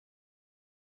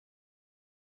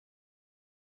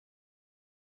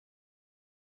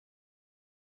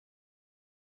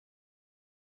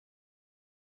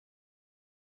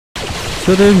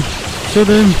Shoot him! Shoot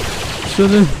him! Shoot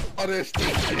him! Oh, there's two.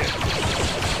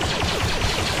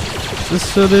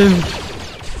 Just shoot him!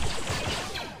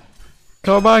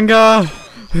 Cowabunga!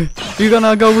 You're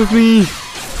gonna go with me!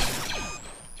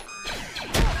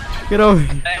 Get over!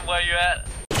 Hey, where you at?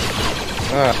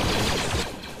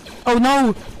 Oh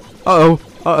no! Uh-oh!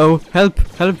 Uh-oh! Help!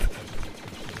 Help!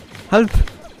 Help!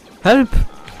 Help!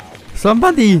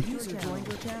 Somebody!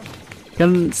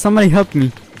 Can somebody help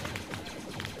me?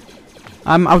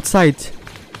 I'm outside.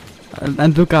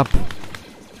 And look up.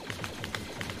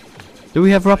 Do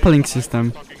we have rappelling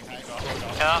system?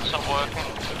 Yeah, it's not working.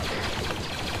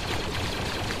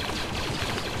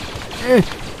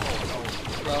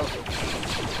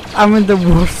 I'm in the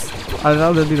worst.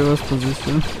 I'm in the worst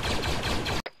position.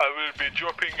 I will be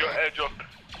dropping your airdrop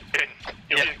in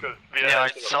your vehicle. Yeah, I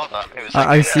saw that. It was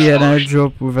I see an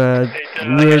airdrop with a like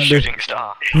a weird, shooting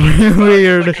star.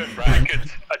 weird. I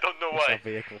don't know why.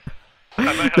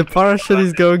 The parachute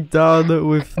is going down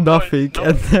with nothing,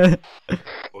 and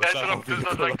Airdrop does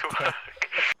not like to work.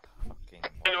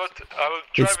 You know what? I will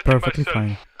drive it's it perfectly myself.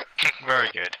 fine. Very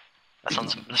good.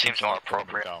 That seems more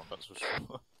appropriate. Let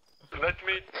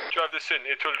me drive this in.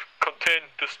 It will contain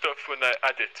the stuff when I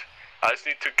add it. I just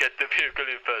need to get the vehicle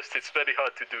in first. It's very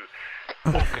hard to do.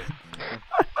 Okay.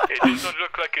 It does not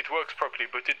look like it works properly,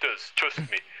 but it does. Trust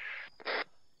me. I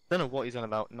don't know what he's on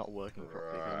about not working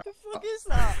properly. What the fuck is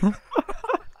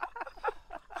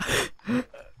that?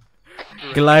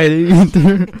 Gliding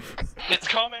into. It's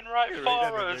coming right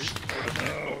for us.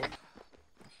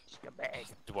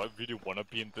 Do I really want to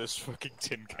be in this fucking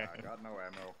tin can? I got no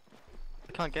ammo.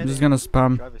 I can't get I'm just it. gonna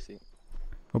spam. Driver's seat.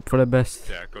 Hope for the best.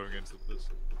 Yeah, going into this.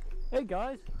 Hey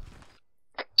guys.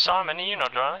 Simon, are you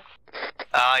not driving?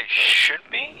 I should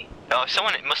be. Oh,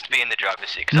 someone must be in the driver's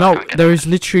seat. 'Cause I No, can't get there in. is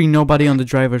literally nobody on the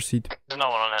driver's seat. There's no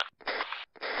one on it.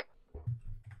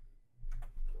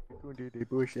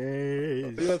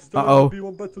 Uh-oh. You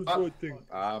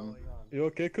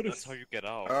okay, That's how you get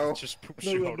out. Oh. It just poops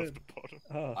you out of the bottom.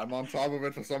 I'm on top of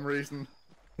it for some reason.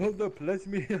 Hold up, let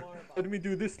me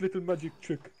do this little magic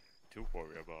trick. Don't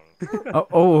worry about it. Oh,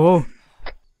 oh, oh.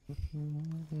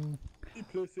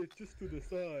 Place it just to the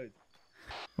side.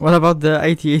 What about the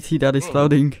 8080 that is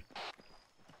floating?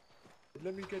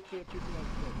 Let me get people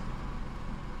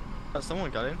Oh,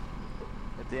 someone got in.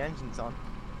 If the engine's on.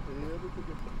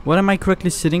 What am I correctly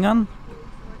sitting on?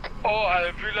 Oh, I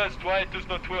have realized why it does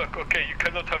not work. Okay, you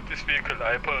cannot have this vehicle.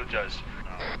 I apologize.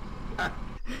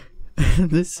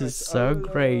 This is so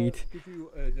great. Give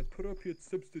you an appropriate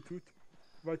substitute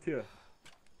right here.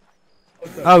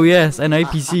 Oh yes, an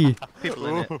APC. People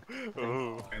in it.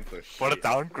 Ooh. What a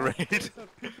downgrade.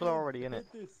 People are already in it.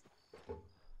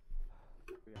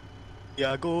 We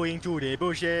are going to the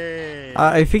bushes.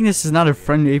 I think this is not a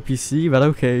friendly APC, but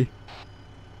okay.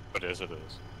 It is. I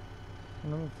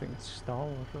don't think it's Star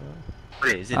Wars.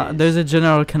 It is, There's a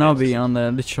General Kenobi on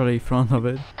the literally front of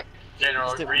it. General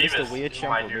It's the weird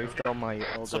shampoo moved on my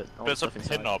all the There's a stuff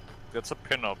inside. pin-up. That's a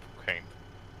pin-up cane.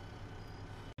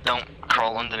 Don't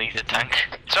crawl underneath the tank.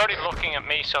 It's already looking at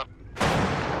me, so.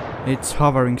 It's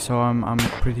hovering, so I'm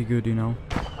pretty good, you know.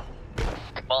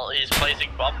 Well, he's placing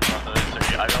bombs under it,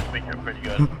 so I don't think you're pretty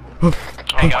good. Oh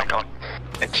my god.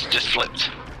 It's just flipped.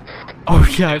 Oh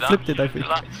yeah, I Do that. flipped it, I think.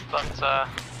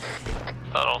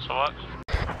 That also works.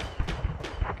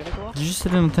 Can I go off? Did you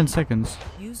set it on 10 seconds?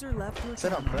 User left your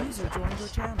Set up, channel. right? User joined your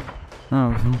channel.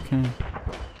 Oh, okay.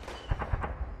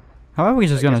 How are we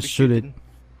just gonna shoot it?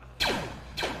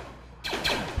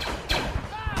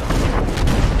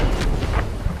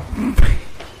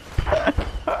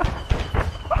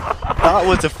 That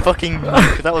was a fucking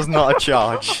nuke. That was not a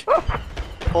charge.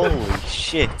 Holy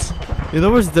shit. You know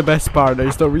what's the best part?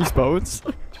 There's no respawns.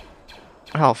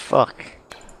 Oh fuck.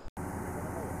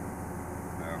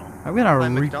 I'm gonna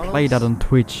Like replay McDonald's? that on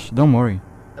Twitch. Don't worry.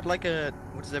 I'd like a.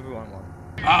 What does everyone want?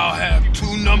 I'll have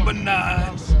 2 number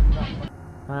 9s.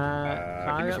 Can I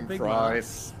Give me get a some Big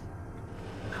fries.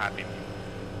 Happy Meal. Mac?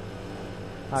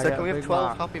 So I can we get a have Big 12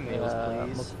 Mac, Happy Meals,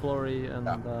 please? McFlurry and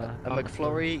A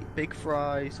McFlurry, big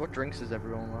fries. What drinks does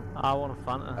everyone want? I want a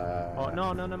Fanta. Oh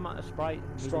no, a Sprite.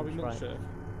 Strawberry Medium Sprite.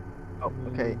 milkshake. Oh,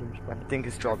 okay. Medium I Sprite. think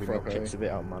a strawberry Frappe. milkshake's a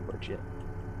bit out of my budget.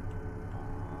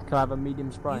 Can I have a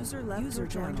medium Sprite? User left your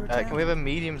channel. Can we have a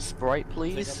medium Sprite,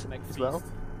 please? Take up As well.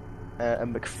 A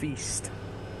McFeast.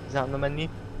 Is that on the menu?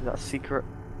 Is that a secret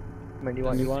menu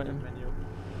item? Menu item.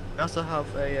 We also have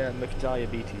a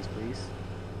McDiabetes, please.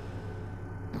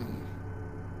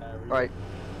 Right.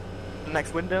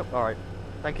 Next window? Alright.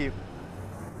 Thank you.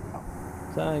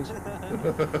 Thanks.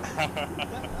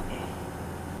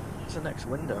 What's the next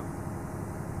window?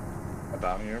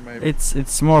 Down here, maybe.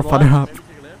 It's more further up.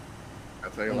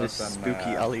 say in less this than,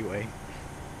 spooky alleyway.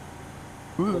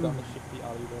 Go down the shifty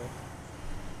alleyway.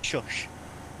 Shush.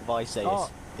 If I say Oh,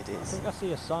 it, it I is. think I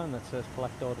see a sign that says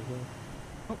collect orders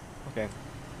here. Okay.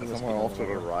 You must be somewhere on off the to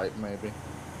the right. right, maybe.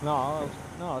 No,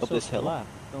 I Up saw this to the hill? left.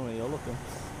 Don't know, you're looking.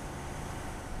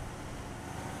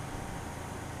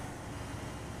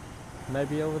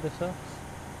 Maybe over this house?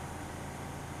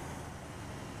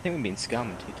 I think we've been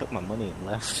scammed. He took my money and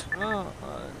left. Oh,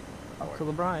 to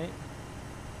the right.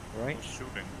 Right?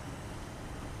 Shooting.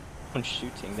 On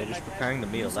shooting, they're just preparing the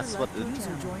meal. That's what the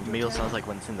meal sounds like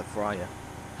when it's in the fryer.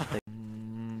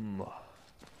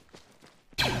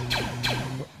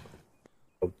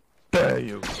 Dare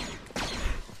you?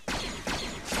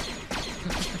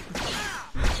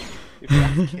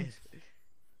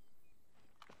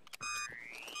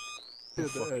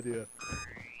 Good idea.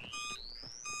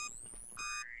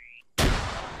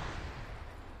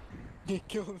 He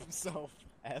killed himself.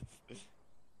 F.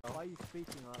 Why are you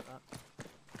speaking like that?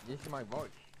 This is my voice.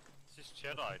 This is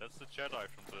Jedi. That's the Jedi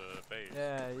from the base.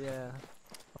 Yeah.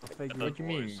 I figured. What do you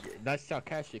mean? voice. That's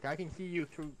sarcastic. I can see you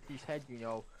through his head, you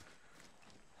know.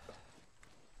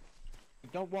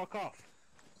 Don't walk off.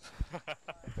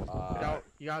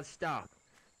 You gotta stop.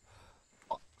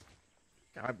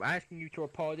 I'm asking you to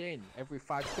report in every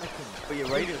 5 seconds. But your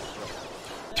radio's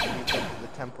dropped. You got the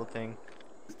temple thing.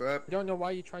 I don't know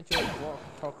why you're trying to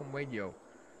talk on radio.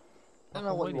 I don't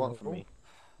know what you want from me.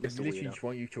 I Mr. literally Weirdo. just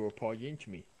want you to report in to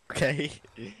me. Okay.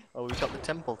 Oh, we've got the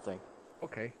temple thing.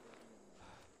 Okay.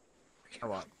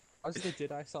 Come on. I was gonna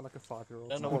did I sound like a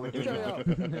 5-year-old? I don't know what we're doing. Shut up! I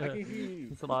can hear you.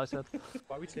 That's what I said.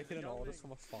 Why are we taking an orders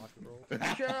from a 5-year-old?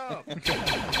 Shut up!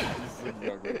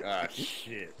 Ah,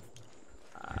 shit.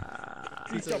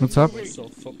 Please stop What's up? moving. So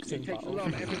fucked It in takes a battle. lot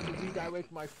of effort to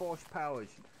redirect my force powers.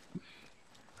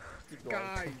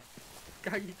 Guys!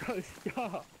 Guys, you gotta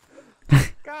stop!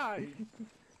 Guys!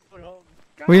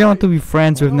 We don't want to be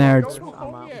friends with No, nerds. don't go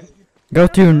home yet. Go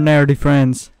to your nerdy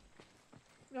friends.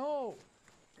 No!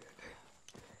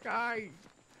 Guys!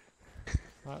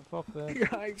 Right, fuck this.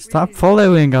 Guys, Stop please.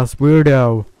 following us,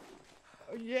 weirdo.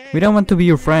 Yeah, We don't want to be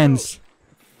your friends.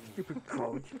 Stupid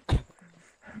crowd.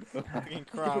 Fucking Stupid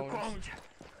crown.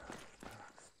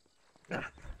 crowd.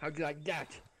 How'd you like that?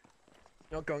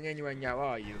 You're not going anywhere now,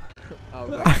 are you? Oh,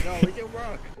 right. No, it didn't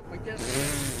work. I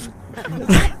just...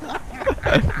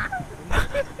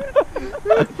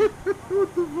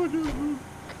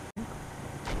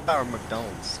 Our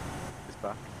McDonald's is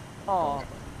back. Oh.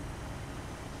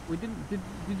 We didn't. Did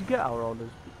you get our orders?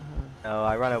 No,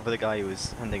 I ran over the guy who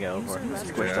was handing it over.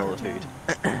 Squished all the food.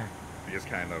 He just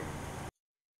kind of...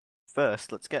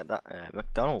 First, let's get that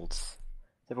McDonald's.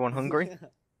 Is everyone hungry?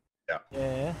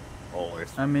 Yeah.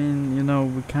 Always. I mean, you know,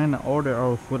 we kinda ordered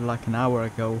our food like an hour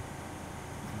ago.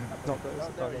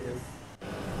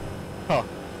 Huh.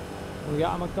 We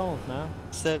got a McDonald's now.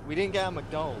 So we didn't get a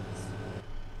McDonald's.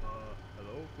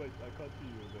 Hello? Wait, I can't see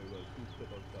you very well. Please step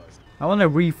outside. I want a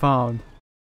refund.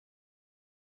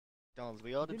 McDonald's,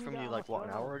 we ordered from you like what, an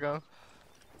hour ago?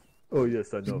 Oh,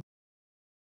 yes, I know.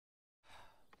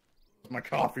 My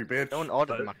coffee, bitch. No one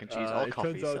ordered mac and cheese or It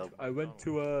coffee, turns so. out I went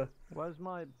to Where's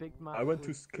my Big Mac? I went to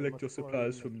with collect your McFlurry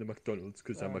supplies and- from the McDonald's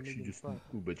because I'm actually medium just an fry?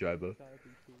 Uber driver,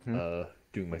 Hmm?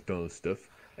 doing McDonald's stuff.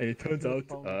 And it turns out,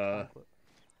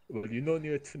 well, you know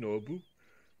near Tsunobu?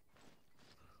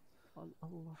 Allah.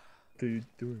 What are you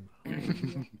doing?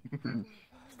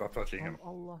 Stop touching him.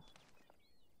 Allah.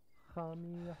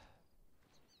 Khamiya.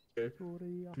 Okay,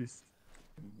 Suriya. please.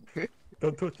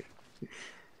 Don't touch.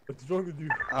 What's wrong with you?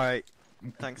 Alright.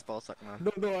 Thanks, Ballsack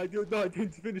man. No, I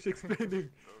didn't finish explaining.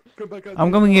 Come back out. I'm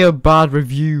gonna give a bad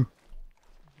review.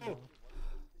 Oh.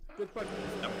 Get back.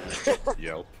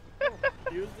 Yelp.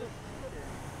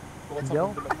 What's Yo.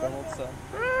 happened to McDonald's then?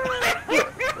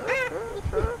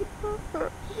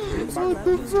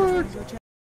 User left your channel.